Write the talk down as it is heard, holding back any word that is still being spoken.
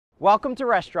Welcome to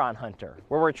Restaurant Hunter,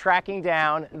 where we're tracking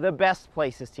down the best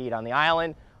places to eat on the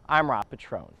island. I'm Rob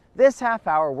Petrone. This half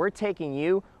hour, we're taking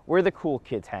you where the cool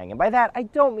kids hang. And by that, I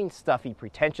don't mean stuffy,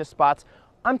 pretentious spots.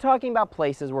 I'm talking about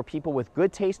places where people with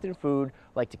good taste in food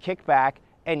like to kick back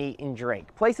and eat and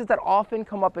drink. Places that often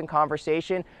come up in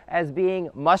conversation as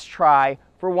being must try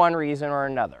for one reason or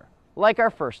another. Like our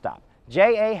first stop,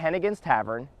 J.A. Heneghan's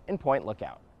Tavern in Point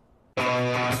Lookout.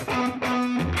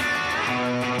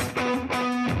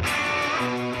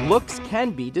 Looks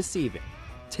can be deceiving.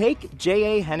 Take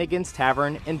J.A. Heneghan's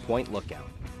Tavern in Point Lookout.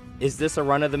 Is this a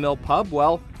run-of-the-mill pub?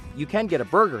 Well, you can get a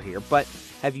burger here, but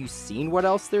have you seen what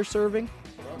else they're serving?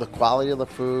 The quality of the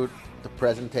food, the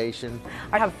presentation.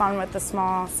 I have fun with the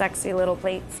small, sexy little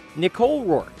plates. Nicole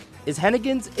Rourke is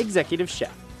Heneghan's executive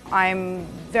chef. I'm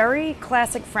very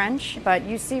classic French, but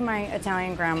you see my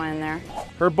Italian grandma in there.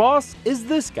 Her boss is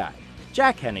this guy,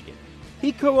 Jack Heneghan.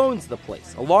 He co-owns the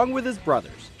place, along with his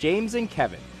brothers, James and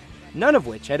Kevin, none of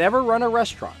which had ever run a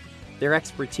restaurant. Their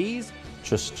expertise?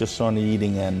 Just on the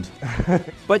eating end.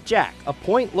 But Jack, a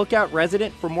Point Lookout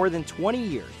resident for more than 20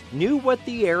 years, knew what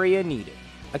the area needed.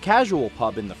 A casual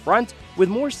pub in the front with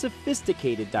more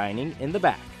sophisticated dining in the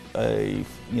back. A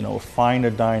finer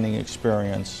dining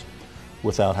experience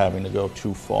without having to go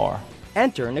too far.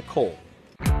 Enter Nicole.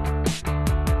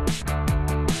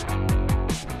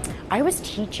 I was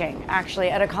teaching, actually,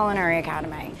 at a culinary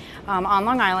academy on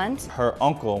Long Island. Her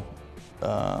uncle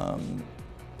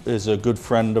is a good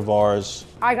friend of ours.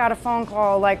 I got a phone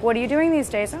call like, what are you doing these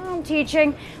days? Oh, I'm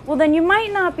teaching. Well, then you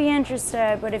might not be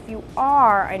interested, but if you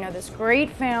are, I know this great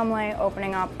family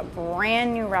opening up a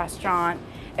brand new restaurant.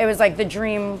 It was like the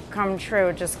dream come true.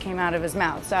 It just came out of his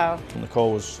mouth, so.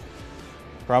 Nicole was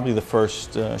probably the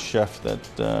first chef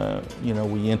that,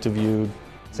 we interviewed.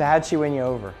 So how'd she win you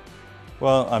over?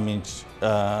 Well, I mean,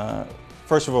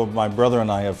 first of all, my brother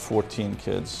and I have 14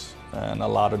 kids and a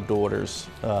lot of daughters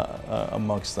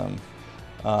amongst them.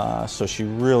 So she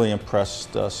really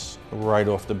impressed us right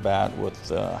off the bat with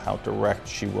how direct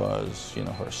she was,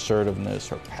 her assertiveness,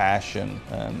 her passion,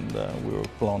 and we were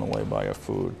blown away by her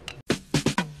food.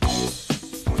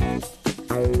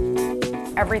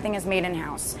 Everything is made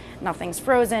in-house. Nothing's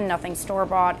frozen, nothing's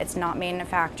store-bought, it's not made in a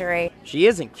factory. She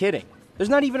isn't kidding. There's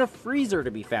not even a freezer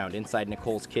to be found inside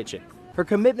Nicole's kitchen. Her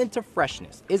commitment to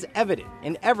freshness is evident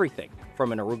in everything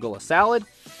from an arugula salad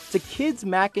to kids'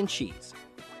 mac and cheese.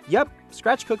 Yep,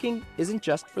 scratch cooking isn't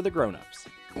just for the grown-ups.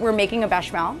 We're making a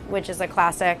bechamel, which is a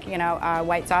classic,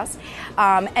 white sauce.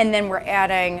 And then we're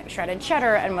adding shredded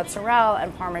cheddar and mozzarella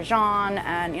and Parmesan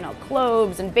and,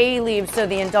 cloves and bay leaves so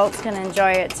the adults can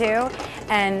enjoy it too.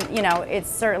 And, it's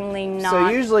certainly not... So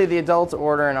usually the adults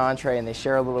order an entree and they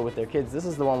share a little with their kids. This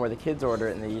is the one where the kids order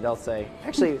it and the adults say,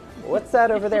 actually, what's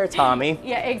that over there, Tommy?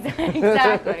 Yeah,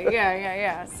 exactly.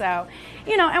 Yeah. So,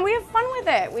 and we have fun with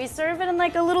it. We serve it in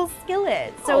like a little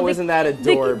skillet. So isn't that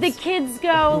adorbs? The kids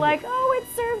go like, oh,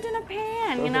 it's served in a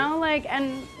pan,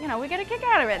 and we get a kick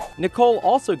out of it. Nicole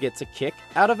also gets a kick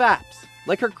out of apps,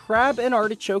 like her crab and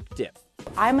artichoke dip.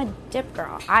 I'm a dip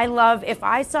girl. I love, if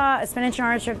I saw a spinach and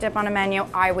artichoke dip on a menu,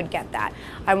 I would get that.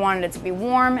 I wanted it to be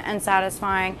warm and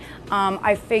satisfying.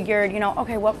 I figured,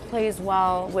 okay, what plays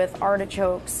well with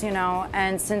artichokes,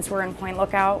 and since we're in Point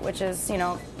Lookout, which is,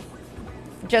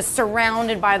 just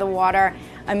surrounded by the water,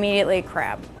 immediately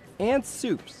crab. And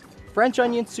soups. French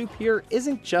onion soup here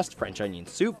isn't just French onion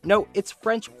soup. No, it's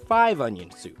French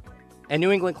 5-onion soup. And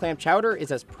New England clam chowder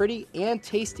is as pretty and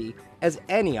tasty as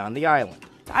any on the island.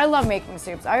 I love making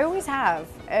soups. I always have.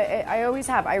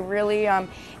 I really,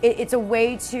 it's a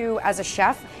way to, as a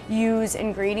chef, use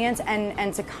ingredients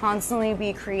and to constantly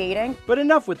be creating. But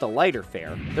enough with the lighter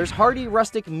fare. There's hearty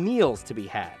rustic meals to be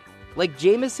had, like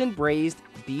Jameson braised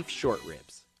beef short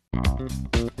ribs.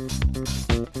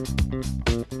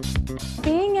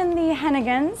 Being in the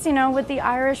Heneghan's, with the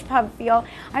Irish pub feel,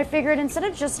 I figured instead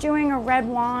of just doing a red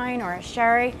wine or a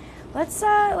sherry, let's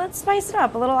spice it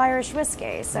up, a little Irish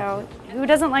whiskey. So who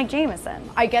doesn't like Jameson?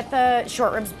 I get the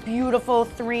short ribs, beautiful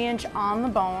 3-inch on the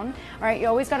bone. All right, you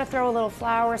always got to throw a little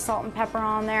flour, salt and pepper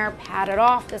on there, pat it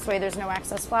off. This way there's no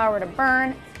excess flour to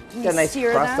burn. Got a nice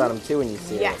crust on them too when you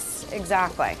sear it. Yes,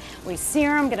 exactly. We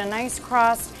sear them, get a nice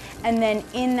crust, and then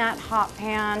in that hot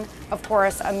pan, of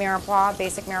course, a mirepoix,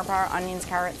 basic mirepoix, onions,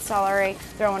 carrots, celery,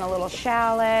 throw in a little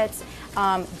shallots,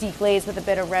 deglaze with a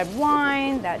bit of red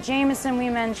wine, that Jameson we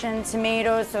mentioned,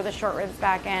 tomatoes, so the short ribs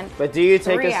back in. But do you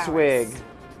take a swig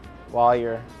while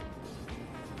you're...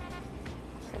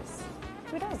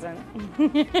 Who doesn't?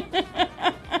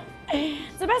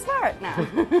 It's the best part.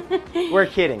 No. We're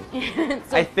kidding.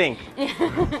 I think.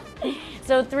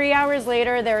 So 3 hours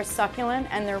later, they're succulent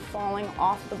and they're falling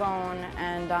off the bone.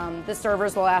 And the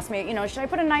servers will ask me, you know, should I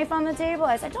put a knife on the table?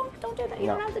 I said, don't do that. You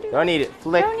don't have to do that. Don't eat it.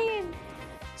 Flick. Don't eat.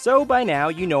 So by now,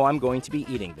 you know I'm going to be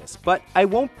eating this, but I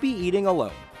won't be eating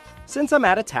alone. Since I'm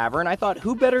at a tavern, I thought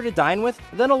who better to dine with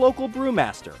than a local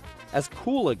brewmaster. As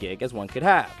cool a gig as one could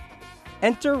have.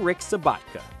 Enter Rick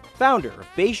Sabatka, founder of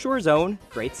Bayshore's own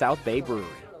Great South Bay Brewery.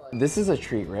 This is a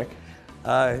treat, Rick.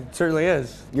 It certainly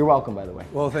is. You're welcome, by the way.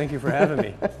 Well, thank you for having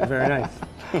me. Very nice.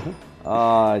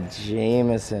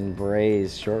 Jameson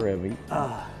braised short rib.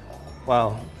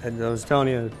 Wow, and I was telling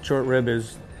you, short rib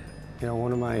is, you know,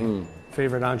 one of my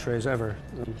favorite entrees ever.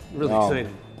 I'm really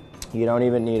excited. You don't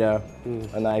even need a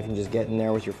knife. You can just get in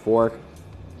there with your fork.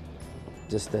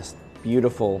 Just this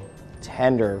beautiful,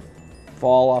 tender,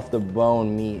 fall off the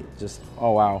bone meat. Just,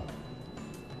 oh wow.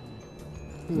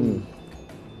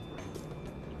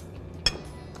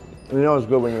 You know it's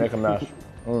good when you make a mess.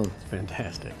 It's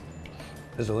fantastic.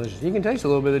 It's delicious. You can taste a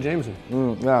little bit of Jameson.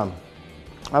 Yeah,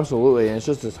 absolutely. And it's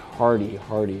just this hearty,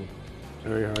 Very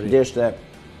hearty dish that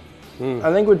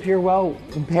I think would pair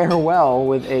well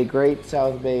with a Great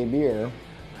South Bay beer.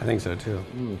 I think so too.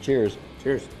 Cheers.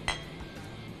 Cheers.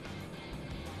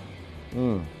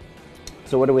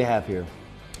 So what do we have here?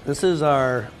 This is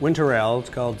our winter ale. It's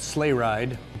called Sleigh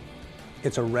Ride.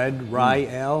 It's a red rye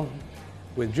ale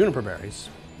with juniper berries.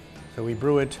 So we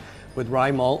brew it with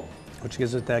rye malt, which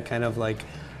gives it that kind of like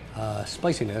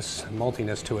spiciness,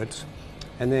 maltiness to it.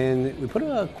 And then we put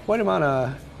quite amount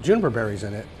of juniper berries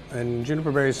in it. And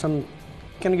juniper berries, some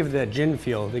kind of give it that gin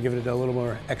feel. They give it a little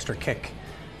more extra kick.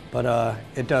 But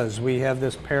it does. We have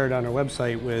this paired on our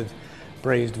website with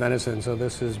braised venison. So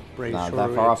this is braised Not short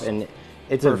that far off, and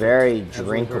it's a very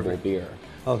drinkable beer.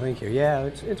 Oh, thank you. Yeah,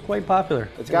 it's quite popular.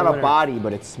 It's got a body,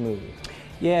 but it's smooth.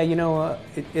 Yeah, you know,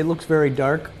 it looks very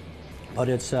dark, but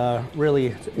it's really,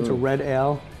 it's a red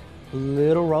ale, a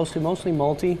little roasty, mostly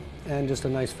malty, and just a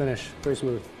nice finish, very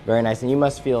smooth. Very nice, and you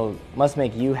must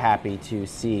make you happy to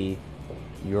see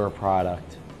your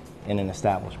product in an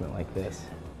establishment like this.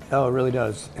 Oh, it really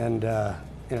does, and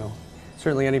you know,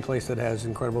 certainly any place that has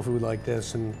incredible food like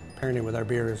this and pairing it with our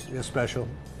beer is special,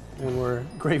 and we're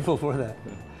grateful for that.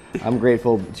 I'm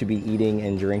grateful to be eating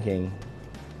and drinking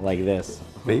like this.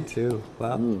 Me too.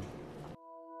 Wow.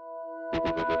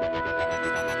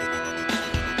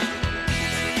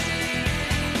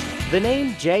 The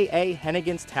name J.A.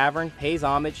 Heneghan's Tavern pays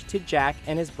homage to Jack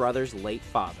and his brother's late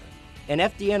father, an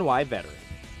FDNY veteran.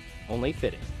 Only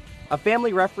fitting. A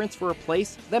family reference for a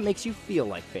place that makes you feel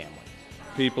like family.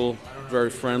 People, very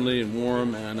friendly and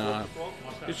warm, and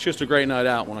it's just a great night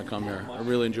out when I come here. I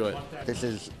really enjoy it. This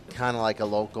is kind of like a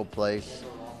local place,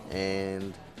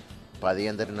 and by the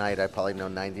end of the night, I probably know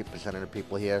 90% of the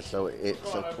people here, so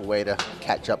it's a way to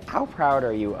catch up. How proud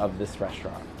are you of this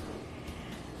restaurant?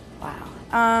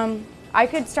 Wow. I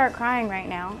could start crying right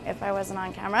now if I wasn't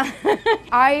on camera.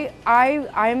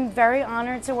 I'm very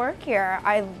honored to work here.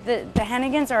 The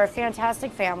Heneghans are a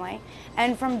fantastic family,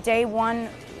 and from day one,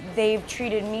 they've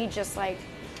treated me just like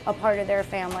a part of their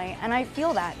family, and I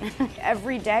feel that.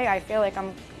 Every day I feel like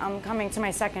I'm coming to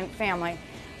my second family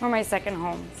or my second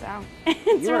home, so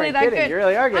it's really that good. You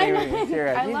really are getting me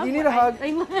serious. You need a hug?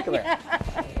 Come here.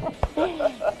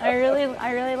 I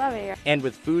really love it here. And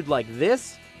with food like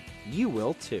this, you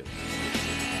will too.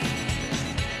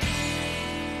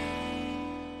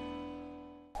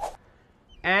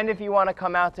 And if you want to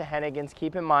come out to Heneghan's,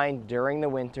 keep in mind during the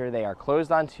winter they are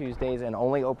closed on Tuesdays and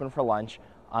only open for lunch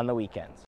on the weekends.